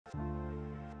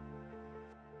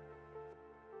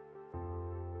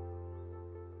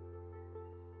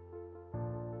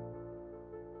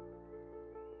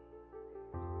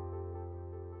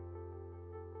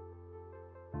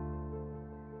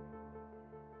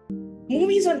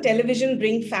Movies on television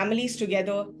bring families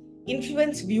together,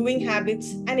 influence viewing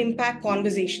habits, and impact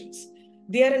conversations.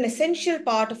 They are an essential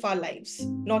part of our lives.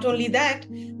 Not only that,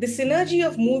 the synergy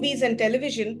of movies and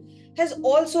television has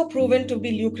also proven to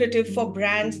be lucrative for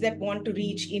brands that want to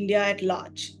reach India at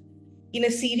large. In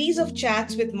a series of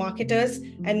chats with marketers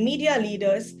and media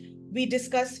leaders, we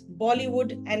discuss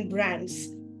Bollywood and brands,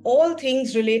 all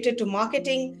things related to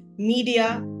marketing,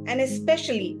 media, and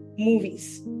especially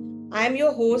movies. I am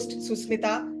your host,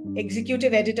 Susmita,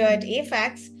 Executive Editor at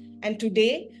afaqs, and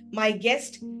today my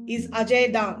guest is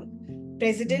Ajay Dang,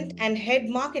 President and Head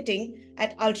Marketing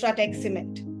at UltraTech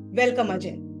Cement. Welcome,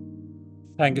 Ajay.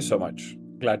 Thank you so much.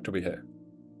 Glad to be here.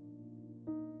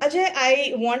 Ajay,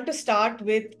 I want to start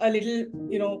with a little,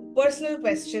 personal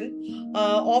question.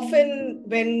 Often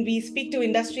when we speak to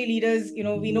industry leaders,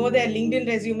 we know their LinkedIn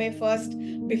resume first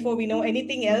before we know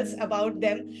anything else about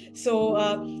them. So,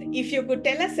 if you could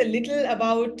tell us a little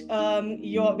about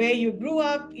your where you grew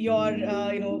up,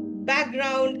 your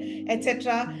background,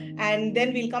 etc., and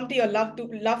then we'll come to your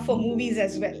love for movies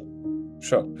as well.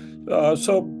 Sure.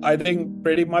 So I think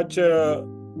pretty much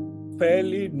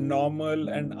fairly normal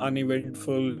and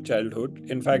uneventful childhood.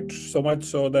 In fact, so much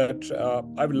so that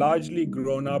I've largely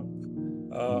grown up.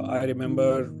 I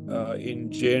remember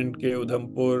in J&K,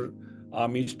 Udhampur,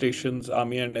 army stations,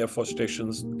 army and air force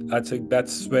stations.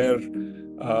 That's where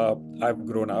I've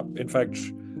grown up. In fact,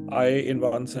 in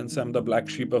one sense, I'm the black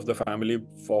sheep of the family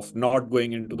of not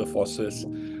going into the forces,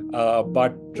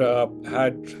 but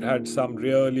had some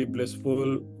really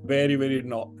blissful, very, very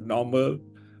normal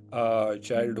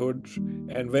childhood,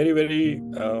 and very, very,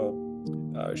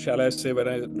 shall I say, when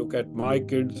I look at my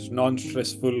kids,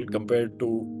 non-stressful compared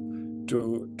to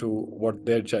what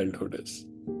their childhood is.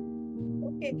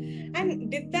 Okay. And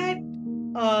did that,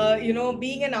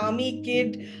 being an army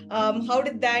kid, how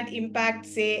did that impact,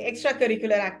 say,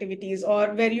 extracurricular activities?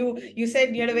 Or were you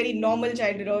said you had a very normal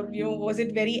childhood, or, was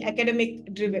it very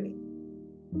academic driven?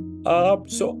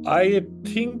 So I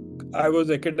think I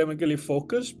was academically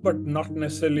focused, but not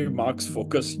necessarily marks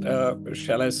focused.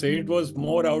 Shall I say it was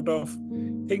more out of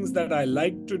things that I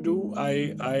liked to do.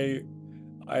 I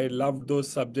loved those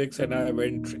subjects and I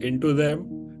went into them,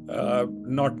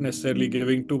 not necessarily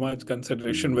giving too much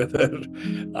consideration whether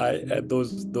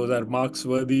those are marks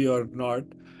worthy or not.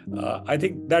 I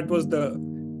think that was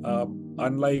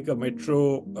unlike a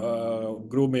metro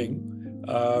grooming,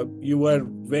 you were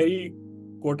very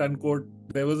quote unquote,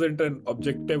 there wasn't an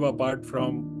objective apart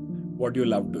from what you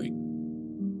love doing.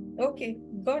 Okay,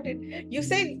 got it. You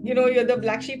said, you're the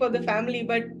black sheep of the family,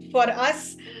 but for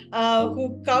us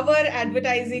who cover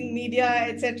advertising, media,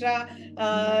 etc.,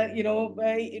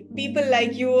 people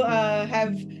like you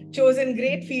have chosen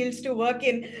great fields to work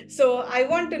in. So I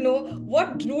want to know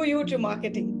what drew you to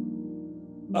marketing?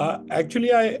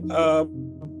 Actually,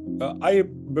 I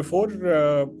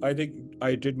before I think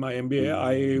I did my MBA,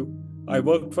 I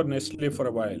worked for Nestle for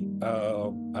a while,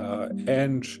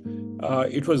 and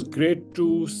it was great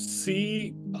to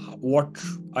see what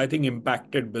I think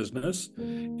impacted business,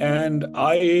 and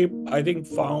I think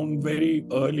found very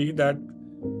early that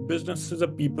business is a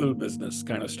people business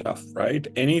kind of stuff, right?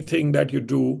 Anything that you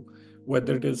do,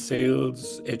 whether it is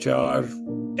sales, HR,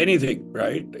 anything,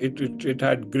 right? It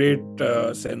had great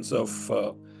sense of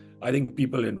I think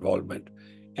people involvement.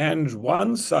 And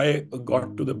once I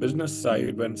got to the business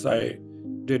side, once I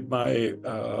did my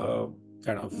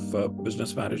kind of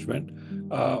business management,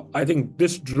 I think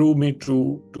this drew me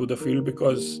to the field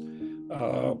because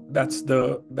that's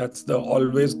the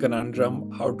always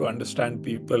conundrum: how to understand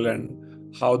people and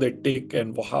how they tick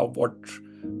and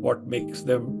what makes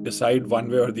them decide one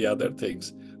way or the other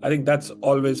things. I think that's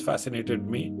always fascinated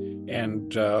me,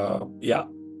 and yeah,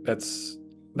 that's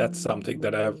something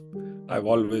that I've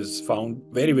always found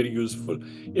very, very useful.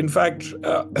 In fact,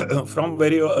 from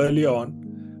very early on,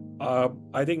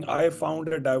 I think I found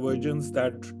a divergence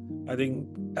that I think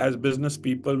as business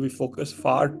people, we focus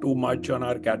far too much on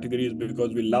our categories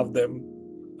because we love them.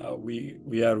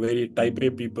 We are very type A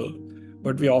people,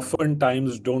 but we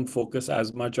oftentimes don't focus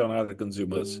as much on our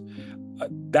consumers.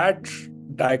 That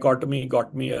dichotomy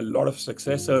got me a lot of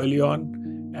success early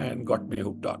on and got me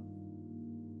hooked on.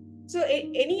 So,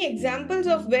 any examples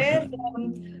of where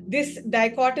this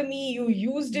dichotomy, you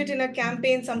used it in a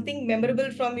campaign, something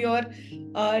memorable from your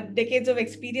decades of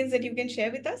experience that you can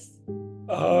share with us?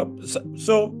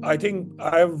 So I think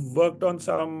I've worked on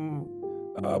some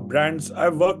brands.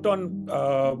 I've worked on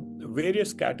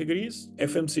various categories.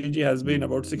 FMCG has been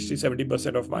about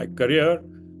 60-70% of my career,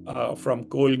 from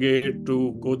Colgate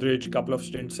to Godrej, couple of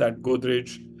stints at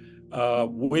Godrej,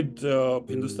 with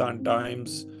Hindustan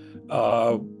Times,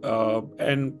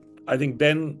 and I think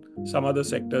then some other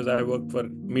sectors. I worked for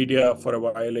media for a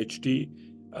while, HT,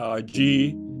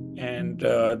 G, and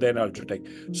then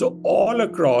UltraTech. So all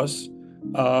across,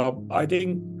 I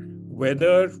think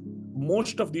whether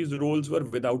most of these roles were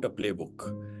without a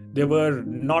playbook. They were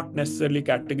not necessarily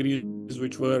categories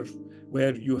which were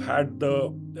where you had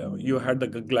the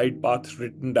glide path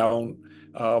written down.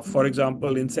 For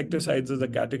example, insecticides is a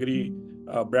category.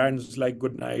 Brands like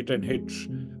Goodnight and Hitch,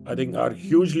 I think, are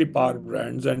hugely power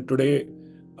brands. And today,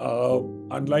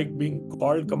 unlike being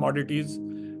called commodities,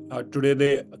 today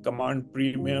they command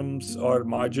premiums or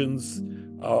margins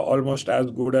almost as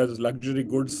good as luxury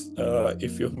goods,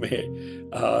 if you may.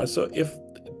 So if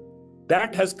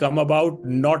that has come about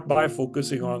not by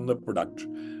focusing on the product,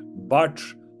 but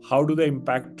how do they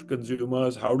impact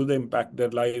consumers? How do they impact their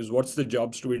lives? What's the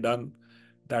jobs to be done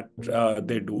that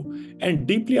they do? And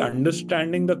deeply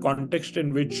understanding the context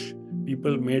in which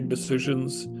people made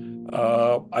decisions.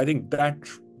 I think that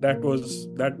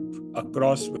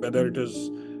across, whether it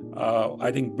is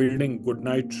I think building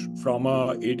Goodnight from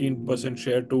a 18%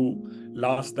 share to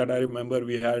last that I remember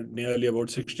we had nearly about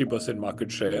 60%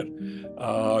 market share,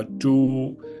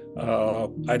 to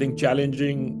I think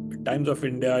challenging Times of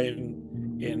India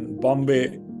in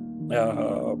Bombay,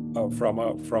 from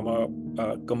a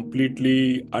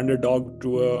completely underdog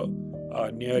to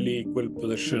a nearly equal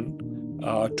position,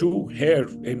 to here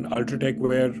in UltraTech,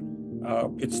 where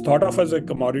it's thought of as a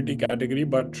commodity category,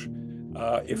 but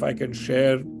if I can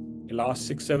share, the last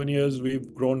 6-7 years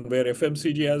we've grown where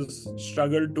FMCG has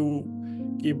struggled to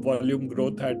keep volume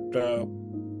growth at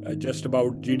just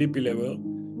about GDP level.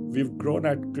 We've grown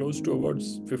at close to about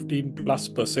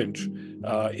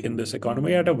 15+% in this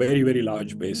economy at a very, very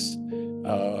large base.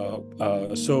 I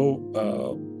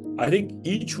think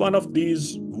each one of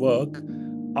these work,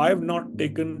 I've not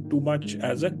taken too much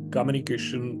as a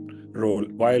communication role.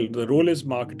 While the role is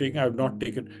marketing, I've not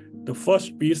taken the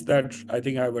first piece that I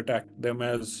think I've attacked them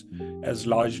as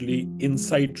largely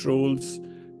insight roles,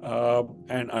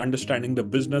 and understanding the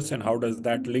business and how does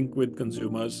that link with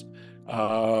consumers.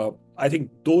 I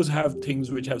think those have things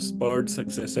which have spurred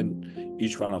success in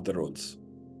each one of the roles.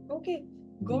 Okay,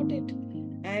 got it.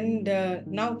 And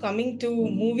now coming to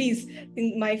movies,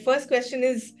 my first question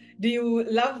is, do you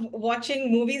love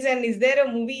watching movies, and is there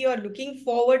a movie you're looking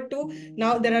forward to?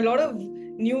 Now there are a lot of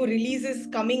new releases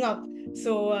coming up.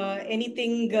 So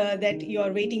anything that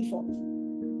you're waiting for?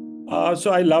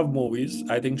 So I love movies.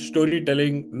 I think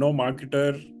storytelling, no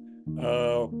marketer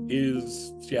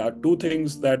is, two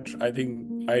things that I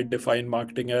think I define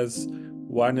marketing as.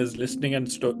 One is listening, and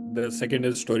the second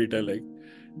is storytelling.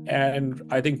 And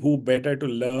I think who better to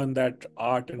learn that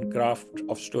art and craft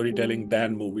of storytelling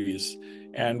than movies?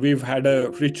 And we've had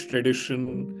a rich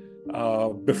tradition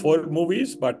before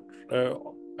movies, but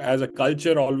as a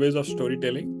culture always of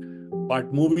storytelling.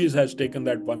 But movies has taken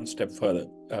that one step further.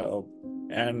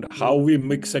 And how we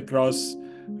mix across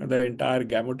the entire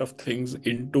gamut of things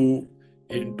into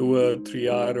a 3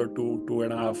 hour or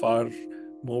 2.5 hour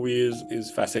movie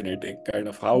is fascinating. Kind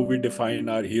of how we define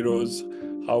our heroes,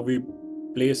 how we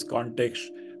place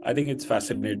context. I think it's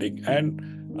fascinating. And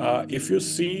if you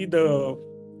see the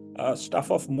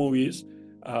stuff of movies,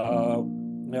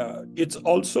 it's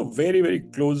also very, very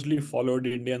closely followed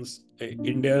Indian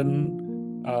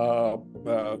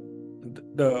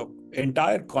the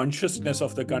entire consciousness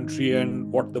of the country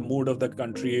and what the mood of the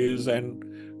country is and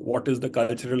what is the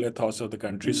cultural ethos of the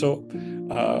country. So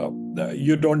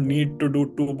you don't need to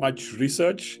do too much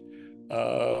research.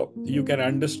 You can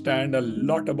understand a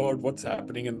lot about what's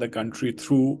happening in the country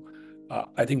through,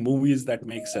 I think, movies that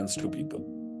make sense to people.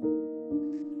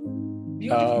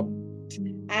 Beautiful.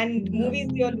 And movies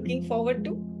you're looking forward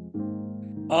to?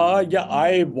 Yeah,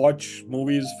 I watch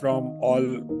movies from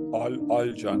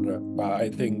all genre. I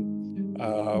think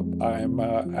I'm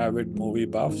an avid movie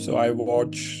buff, so I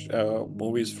watch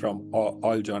movies from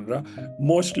all genre.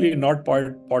 Mostly not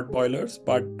pot boilers,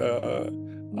 but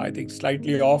I think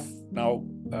slightly off now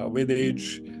with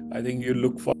age. I think you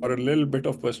look for a little bit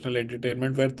of personal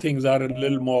entertainment where things are a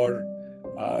little more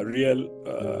real,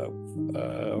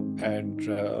 and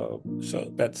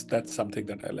so that's something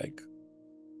that I like.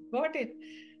 Got it.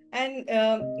 And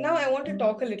now I want to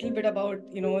talk a little bit about,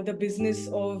 the business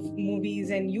of movies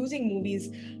and using movies,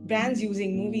 brands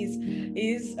using movies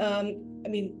is,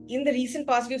 in the recent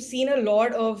past, we've seen a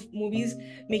lot of movies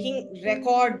making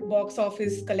record box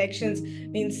office collections.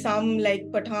 Some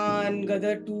like Pathan,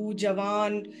 Gadar 2,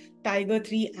 Jawan, Tiger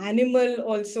 3, Animal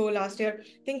also last year.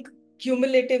 I think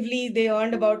cumulatively they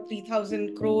earned about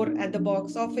 3,000 crore at the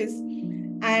box office.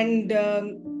 And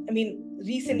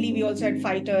recently we also had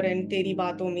Fighter and Teri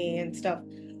Baaton Mein and stuff.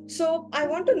 So I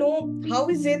want to know, how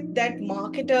is it that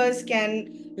marketers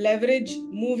can leverage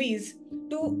movies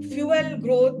to fuel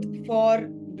growth for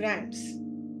brands?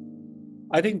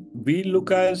 I think we look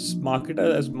as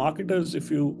marketers. If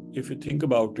you think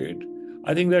about it,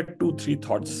 I think there are two three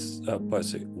thoughts per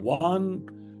se. One,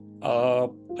 uh,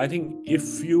 I think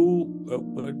if you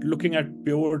looking at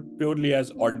purely as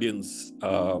audience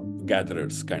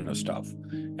gatherers kind of stuff,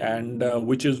 and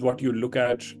which is what you look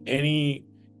at any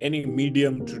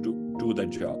medium to do the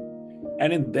job.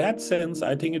 And in that sense,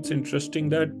 I think it's interesting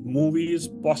that movies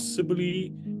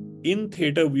possibly in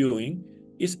theater viewing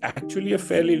is actually a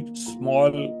fairly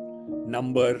small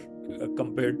number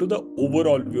compared to the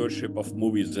overall viewership of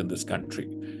movies in this country.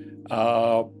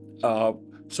 Uh, uh,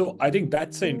 so I think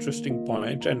that's an interesting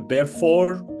point, and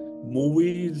therefore,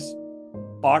 movies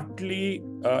partly,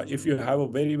 if you have a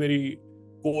very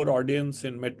core audience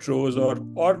in metros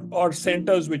or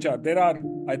centers, which are there are,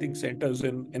 I think, centers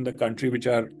in the country which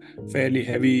are fairly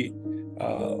heavy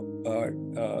uh,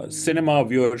 cinema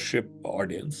viewership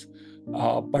audience.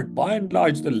 But by and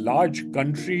large, the large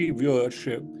country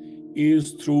viewership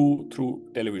is through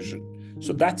television.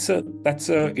 So that's a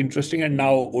interesting, and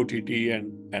now OTT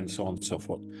and so on and so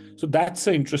forth. So that's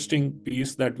an interesting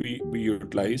piece that we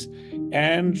utilize,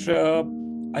 and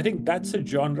I think that's a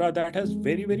genre that has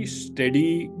very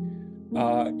steady,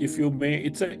 if you may,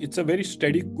 it's a very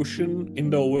steady cushion in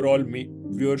the overall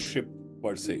viewership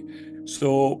per se.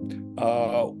 So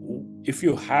if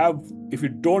you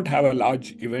don't have a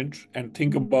large event and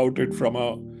think about it from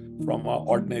a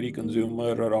ordinary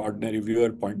consumer or ordinary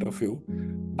viewer point of view,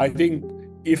 I think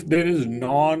if there is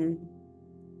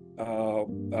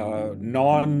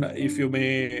if you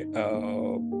may,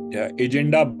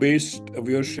 agenda based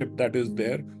viewership that is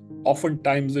there,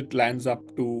 oftentimes it lands up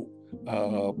to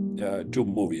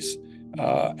movies,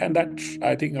 and that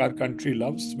I think our country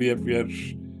loves. We are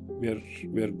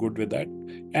good with that,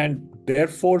 and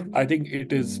therefore I think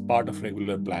it is part of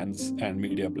regular plans and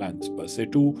media plans per se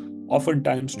to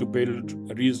oftentimes to build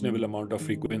a reasonable amount of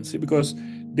frequency, because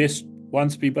this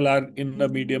once people are in the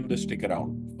medium, they stick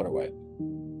around for a while.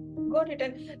 Got it.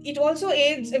 And it also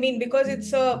aids, I mean, because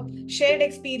it's a shared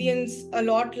experience, a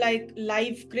lot like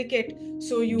live cricket.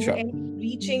 So you Sure. end up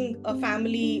reaching a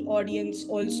family audience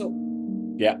also.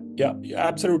 Yeah,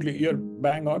 absolutely. You're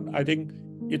bang on. I think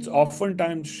it's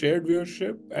oftentimes shared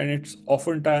viewership, and it's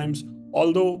oftentimes,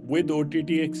 although with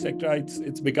OTT, etc.,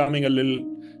 it's becoming a little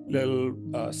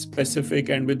specific,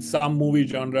 and with some movie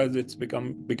genres, it's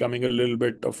becoming a little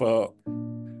bit of a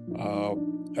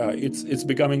it's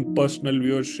becoming personal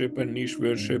viewership and niche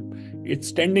viewership.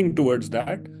 It's tending towards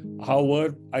that.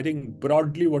 However, I think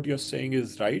broadly what you're saying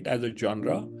is right as a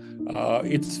genre.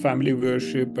 It's family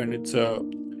viewership, and it's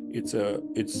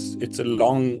a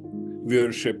long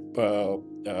viewership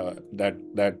that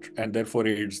and therefore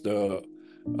aids the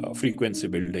frequency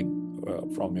building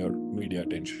from your media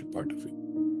attention point of view.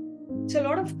 It's a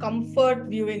lot of comfort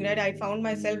viewing, right? I found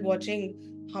myself watching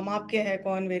Hum Aapke Hai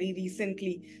Kaun very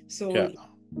recently. So Yeah.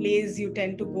 plays, you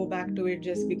tend to go back to it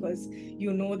just because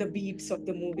you know the beats of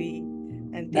the movie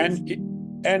and things.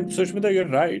 And Sushmita,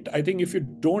 you're right. I think if you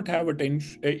don't have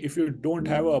if you don't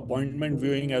have an appointment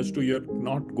viewing, as to you're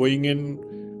not going in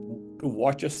to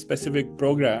watch a specific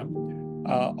program,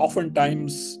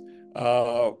 oftentimes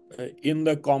in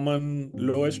the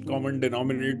lowest common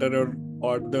denominator,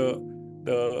 or the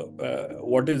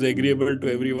what is agreeable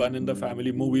to everyone in the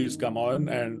family, movies come on,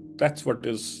 and that's what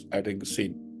is, I think,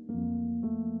 seen.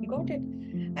 Got it.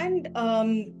 And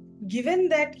given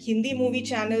that Hindi movie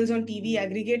channels on TV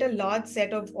aggregate a large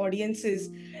set of audiences,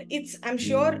 it's, I'm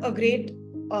sure, a great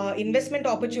investment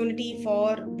opportunity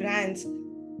for brands.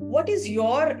 What is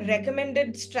your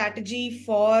recommended strategy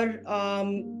for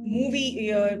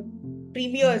movie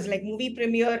premieres, like movie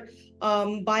premiere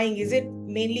buying? Is it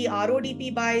mainly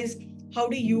RODP buys? How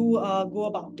do you go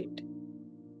about it?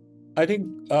 I think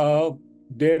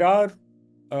there are,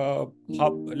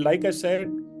 like I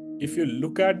said, if you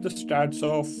look at the stats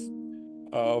of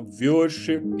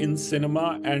viewership in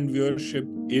cinema and viewership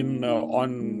in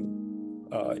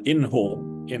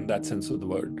home, in that sense of the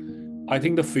word, I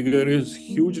think the figure is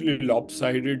hugely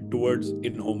lopsided towards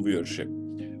in-home viewership.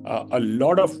 A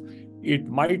lot of it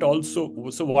might also,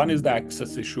 so one is the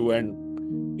access issue, and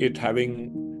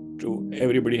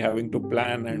everybody having to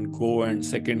plan and go, and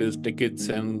second is tickets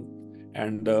and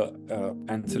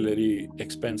ancillary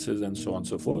expenses and so on and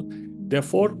so forth.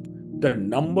 Therefore, the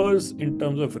numbers in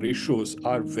terms of ratios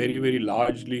are very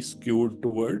largely skewed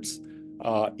towards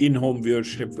in-home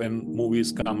viewership when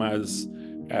movies come as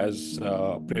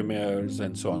premieres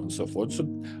and so on and so forth. So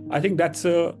I think that's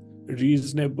a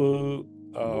reasonable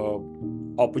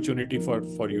opportunity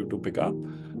for you to pick up.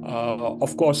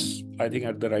 Of course, I think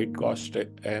at the right cost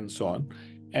and so on.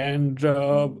 And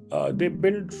they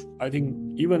build, I think,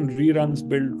 even reruns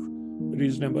build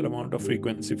reasonable amount of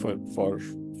frequency for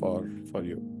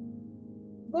you.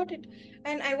 Got it.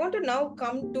 And I want to now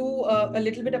come to a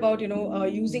little bit about,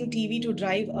 using TV to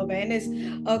drive awareness.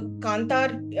 A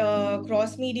Kantar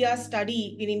cross-media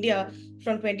study in India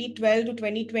from 2012 to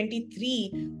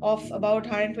 2023 of about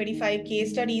 125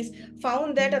 case studies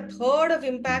found that a third of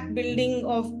impact building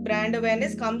of brand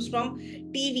awareness comes from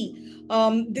TV.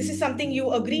 This is something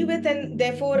you agree with, and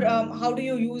therefore, how do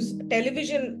you use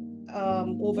television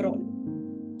overall?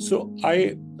 So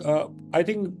I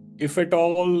think if at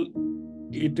all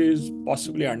it is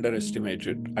possibly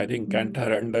underestimated. I think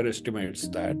Kantar underestimates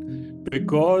that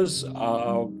because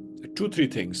two, three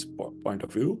things point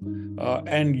of view.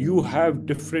 And you have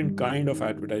different kind of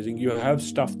advertising. You have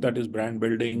stuff that is brand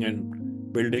building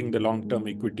and building the long-term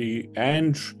equity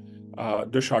and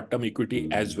the short-term equity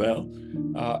as well.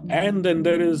 And then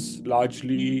there is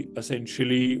largely,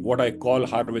 essentially, what I call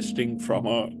harvesting from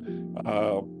a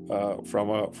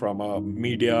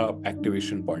media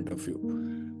activation point of view.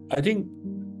 I think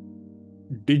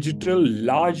digital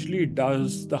largely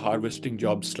does the harvesting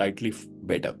job slightly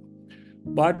better.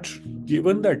 But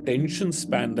given the attention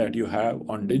span that you have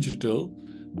on digital,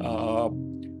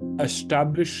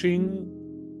 establishing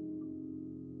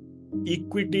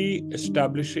equity,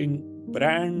 establishing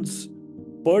brands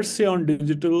per se on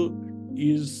digital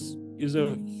is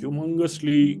a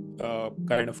humongously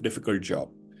kind of difficult job.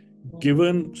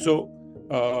 Given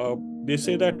they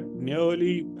say that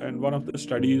nearly, and one of the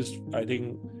studies, I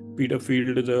think Peter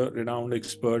Field is a renowned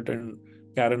expert and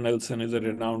Karen Nelson is a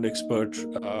renowned expert,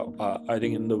 I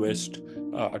think in the West,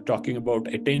 talking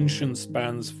about attention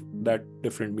spans that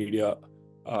different media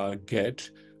get.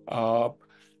 So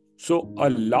a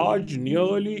large,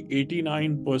 nearly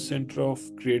 89% of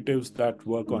creatives that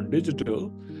work on digital,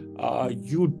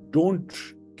 you don't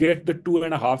get the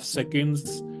 2.5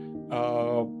 seconds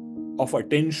of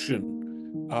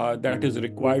attention that is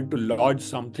required to lodge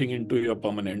something into your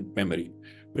permanent memory.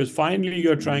 Because finally,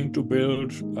 you're trying to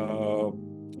build,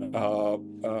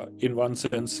 in one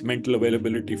sense, mental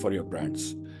availability for your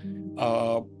brands.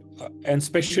 And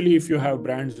especially if you have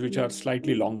brands which are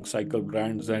slightly long cycle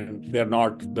brands and they're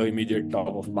not the immediate top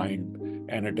of mind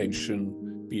and attention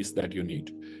piece that you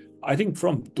need. I think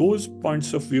from those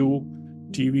points of view,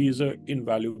 TV is an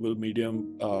invaluable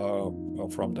medium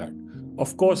from that.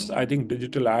 Of course, I think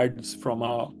digital ads from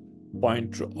a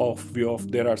point of view of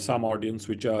there are some audience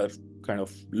which are kind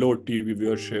of low TV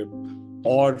viewership,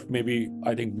 or maybe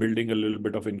I think building a little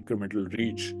bit of incremental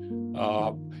reach.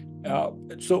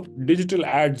 So digital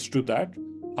adds to that.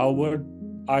 However,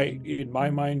 in my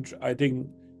mind, I think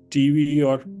TV,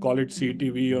 or call it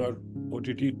CTV or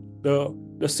OTT, the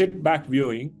sit back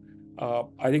viewing,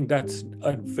 I think that's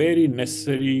a very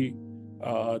necessary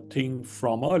thing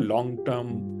from a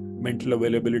long-term mental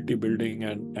availability building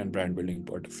and brand building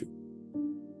point of view.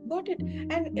 Got it.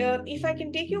 And if I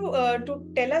can take you to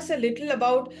tell us a little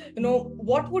about,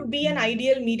 what would be an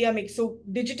ideal media mix? So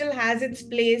digital has its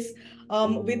place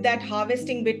with that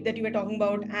harvesting bit that you were talking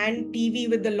about, and TV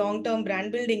with the long-term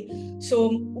brand building. So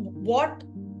what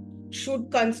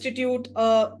should constitute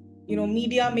a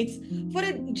media mix for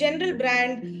a general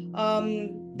brand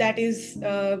that is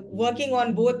working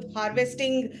on both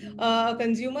harvesting a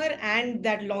consumer and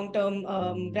that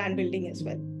long-term brand building as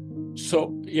well?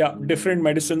 So yeah, different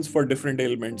medicines for different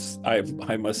ailments,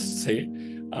 I must say.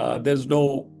 There's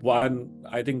no one,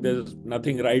 I think there's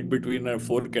nothing right between a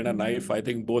fork and a knife. I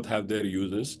think both have their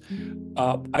uses.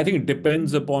 I think it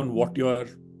depends upon what your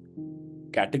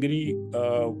category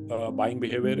buying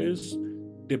behavior is,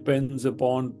 depends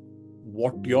upon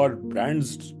what your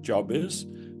brand's job is.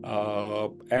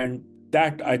 And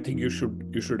that I think you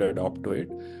should adopt to it.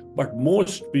 But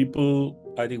most people,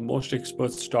 I think most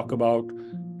experts talk about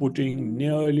putting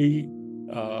nearly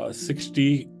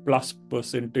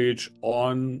 60+%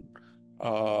 on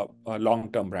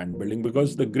long-term brand building,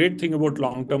 because the great thing about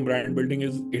long-term brand building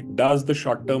is it does the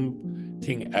short-term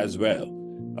thing as well.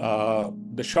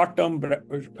 The short-term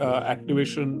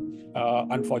activation,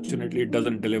 unfortunately, it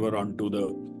doesn't deliver onto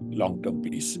the long-term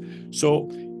piece. So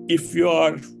if you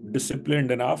are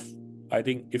disciplined enough, I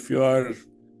think if you are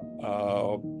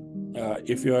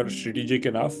strategic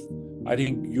enough, I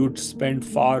think you'd spend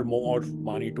far more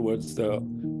money towards the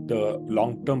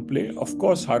long-term play. Of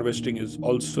course, harvesting is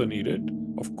also needed.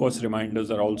 Of course,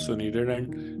 reminders are also needed.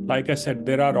 And like I said,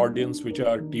 there are audience which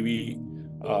are TV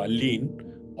lean,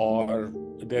 or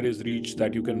there is reach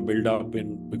that you can build up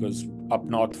in, because up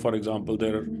north, for example,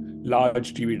 there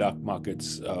large TV dark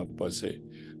markets per se.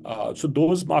 So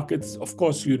those markets, of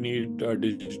course, you need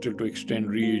digital to extend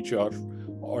reach or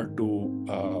to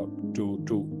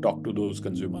talk to those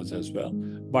consumers as well.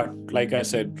 But like I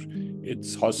said,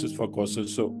 it's horses for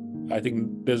courses. So I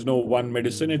think there's no one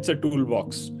medicine. It's a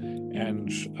toolbox,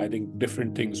 and I think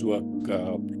different things work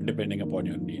depending upon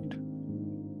your need.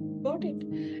 Got it.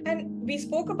 And we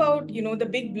spoke about, the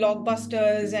big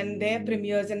blockbusters and their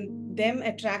premieres and them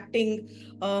attracting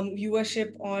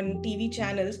viewership on TV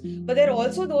channels. But there are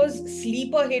also those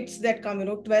sleeper hits that come,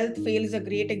 12th Fail is a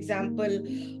great example.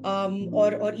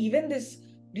 Or even this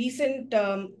recent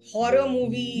horror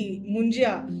movie,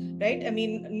 Munjia, right? I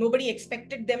mean, nobody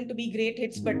expected them to be great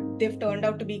hits, but they've turned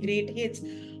out to be great hits.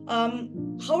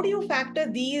 How do you factor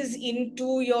these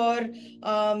into your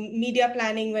media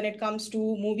planning when it comes to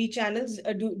movie channels?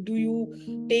 Do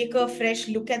you take a fresh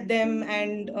look at them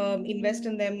and invest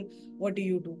in them? What do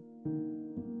you do?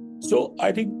 So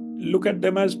I think look at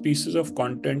them as pieces of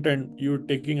content, and you're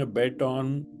taking a bet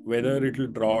on whether it will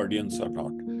draw audience or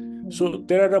not. So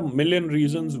there are a million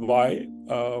reasons why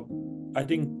I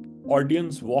think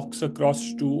audience walks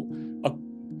across to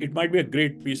it might be a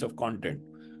great piece of content,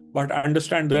 but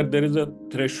understand that there is a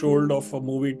threshold of a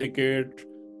movie ticket,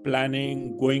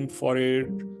 planning, going for it,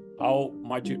 how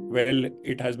much well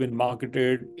it has been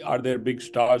marketed. Are there big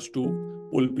stars to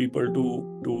pull people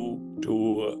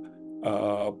to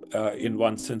in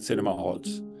one sense cinema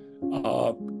halls?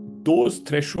 Those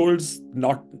thresholds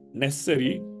not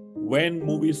necessary when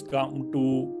movies come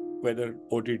to whether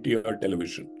OTT or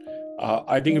television.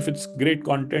 I think if it's great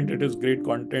content, it is great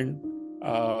content.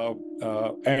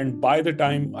 And by the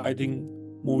time I think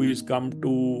movies come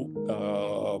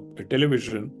to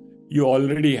television, you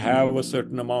already have a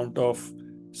certain amount of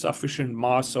sufficient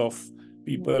mass of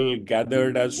people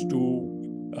gathered as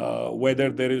to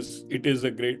whether it is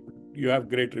a great, you have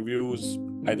great reviews,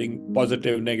 I think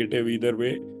positive, negative, either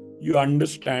way, you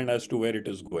understand as to where it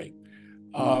is going.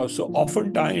 So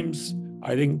oftentimes,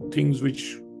 I think things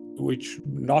which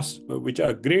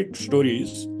are great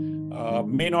stories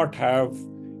may not have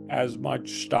as much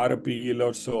star appeal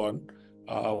or so on.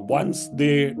 Once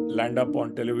they land up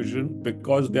on television,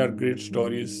 because they are great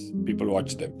stories, people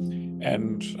watch them,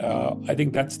 and I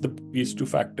think that's the piece to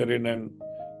factor in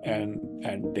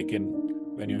and take in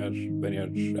when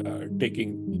you're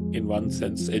taking, in one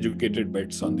sense, educated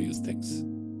bets on these things.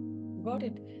 Got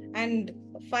it. And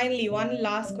finally, one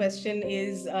last question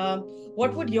is,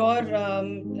 what would your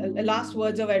last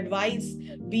words of advice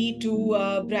be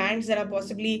to brands that are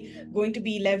possibly going to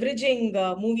be leveraging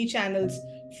movie channels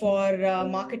for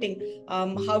marketing?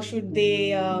 How should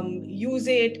they use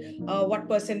it? What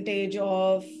percentage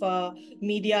of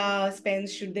media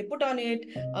spends should they put on it?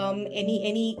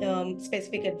 Any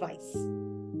specific advice?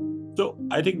 So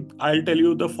I think I'll tell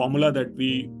you the formula that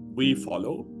we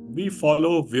follow. We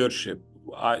follow viewership.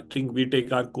 I think we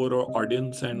take our core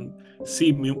audience and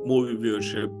see movie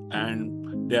viewership,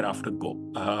 and thereafter go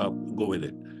with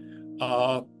it.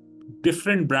 Uh,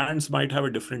 Different brands might have a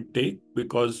different take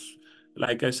because,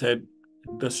 like I said,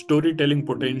 the storytelling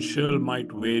potential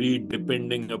might vary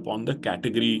depending upon the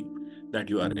category that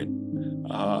you are in,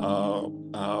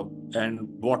 and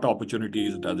what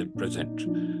opportunities does it present.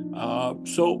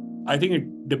 So I think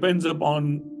it depends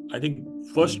upon, I think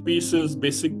basic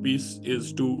piece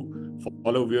is to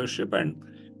follow viewership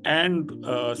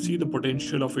and see the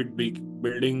potential of it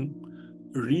building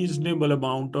reasonable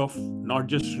amount of not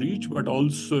just reach but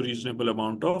also reasonable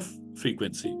amount of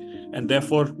frequency, and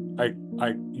therefore I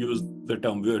use the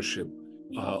term viewership,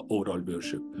 overall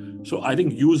viewership. So I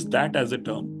think use that as a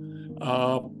term,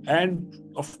 and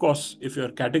of course if your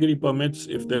category permits,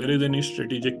 if there is any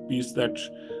strategic piece that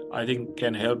I think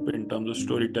can help in terms of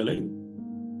storytelling,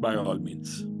 by all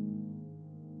means.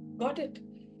 Got it.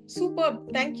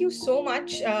 Superb. Thank you so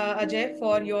much, Ajay,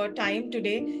 for your time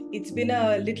today. It's been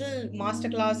a little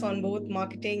masterclass on both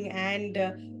marketing and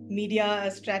media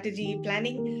strategy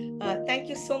planning. Thank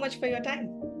you so much for your time.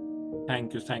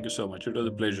 Thank you so much. It was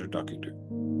a pleasure talking to you.